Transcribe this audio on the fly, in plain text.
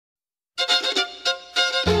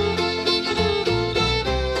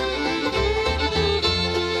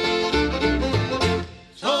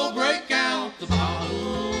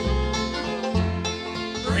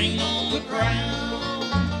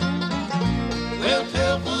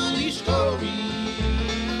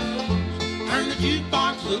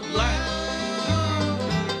of glass.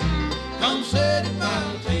 Come set it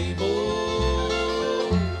by the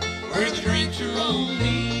table where the drinks are on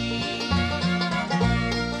me.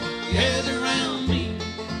 Gather round me,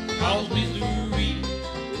 cause misery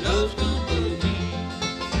loves company.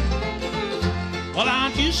 Well,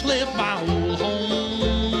 I just left my old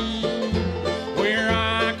home where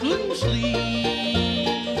I couldn't sleep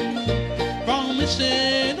from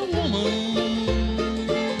missing a woman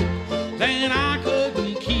that I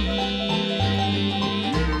couldn't keep.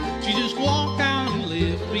 She just walked out and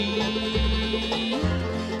left me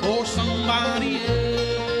for somebody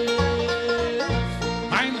else,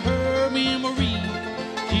 and her memory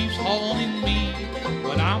keeps haunting me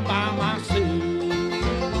when I'm by myself.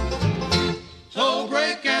 So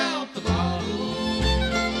break out the bottle,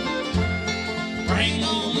 bring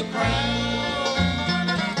on the crowd.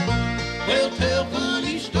 We'll tell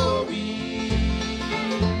funny stories,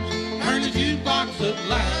 turn the jukebox up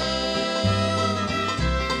loud.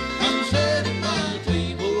 Come set it by the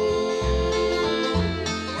table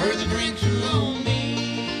where the drinks are on me.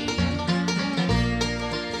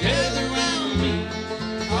 Gather round me,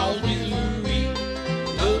 cause misery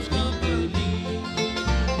loves company.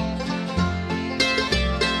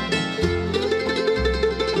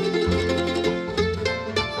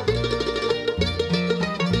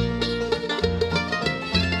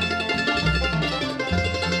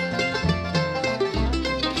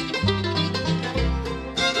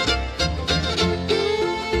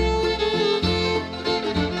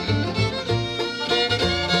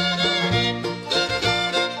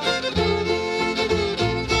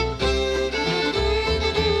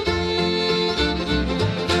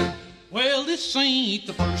 Well, this ain't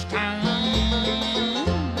the first time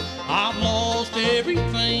I've lost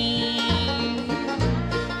everything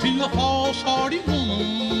to a false-hearted woman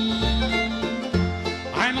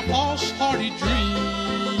and a false-hearted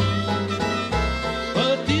dream.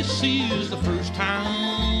 But this is the first time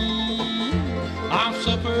I've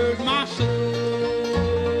suffered myself.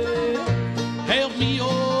 Help me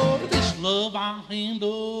over this love, I'll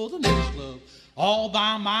handle the next love all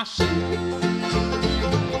by myself.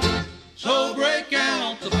 So break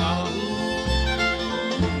out the bottle,